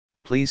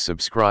Please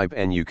subscribe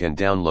and you can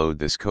download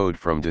this code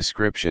from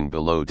description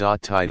below.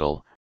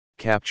 Title: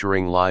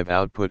 Capturing live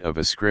output of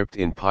a script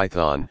in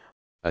Python,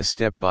 a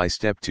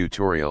step-by-step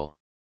tutorial.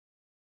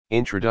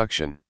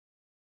 Introduction.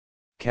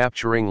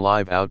 Capturing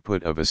live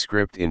output of a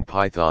script in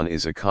Python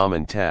is a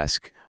common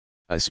task,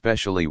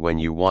 especially when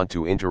you want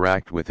to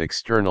interact with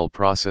external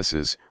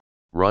processes,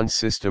 run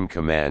system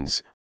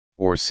commands,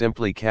 or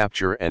simply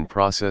capture and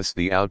process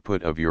the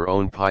output of your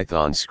own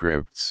Python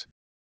scripts.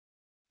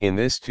 In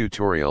this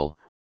tutorial,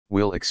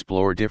 we'll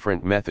explore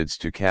different methods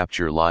to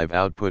capture live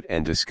output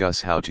and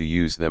discuss how to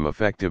use them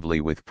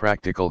effectively with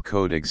practical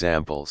code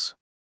examples.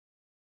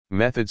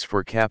 Methods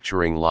for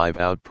capturing live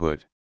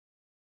output.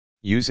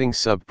 Using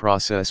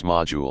subprocess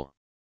module.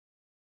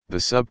 The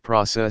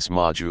subprocess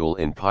module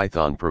in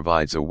Python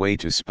provides a way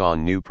to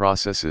spawn new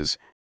processes,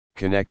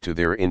 connect to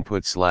their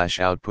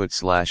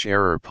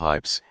input/output/error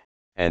pipes,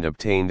 and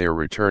obtain their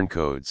return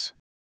codes.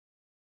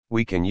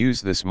 We can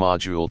use this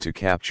module to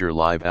capture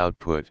live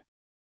output.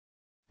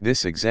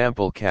 This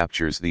example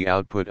captures the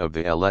output of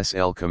the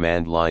lsl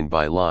command line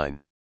by line.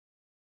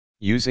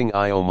 Using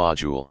IO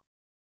module.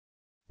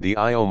 The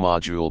IO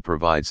module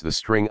provides the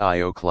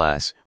StringIO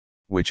class,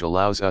 which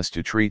allows us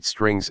to treat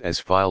strings as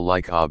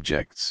file-like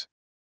objects.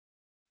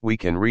 We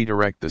can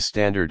redirect the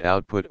standard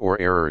output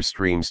or error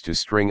streams to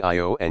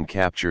StringIO and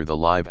capture the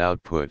live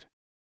output.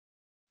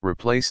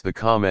 Replace the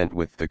comment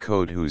with the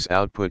code whose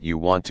output you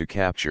want to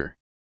capture.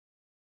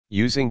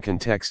 Using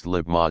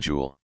context_lib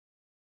module.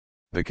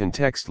 The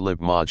context_lib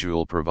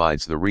module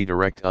provides the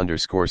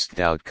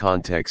redirect_st_out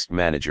context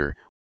manager,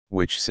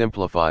 which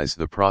simplifies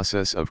the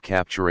process of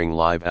capturing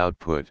live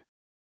output.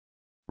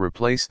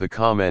 Replace the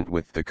comment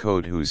with the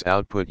code whose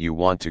output you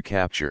want to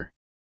capture.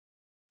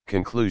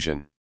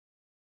 Conclusion.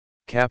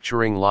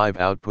 Capturing live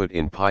output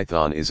in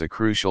Python is a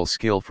crucial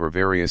skill for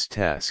various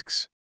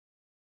tasks.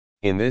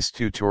 In this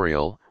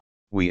tutorial,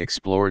 we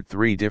explored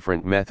 3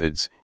 different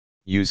methods,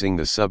 using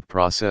the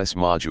subprocess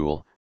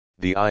module,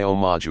 the IO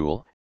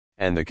module,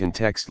 and the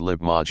context_lib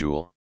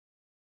module.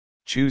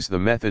 Choose the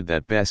method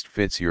that best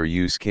fits your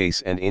use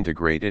case and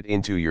integrate it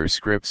into your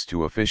scripts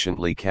to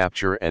efficiently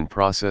capture and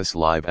process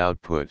live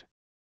output.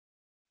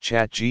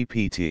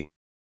 ChatGPT.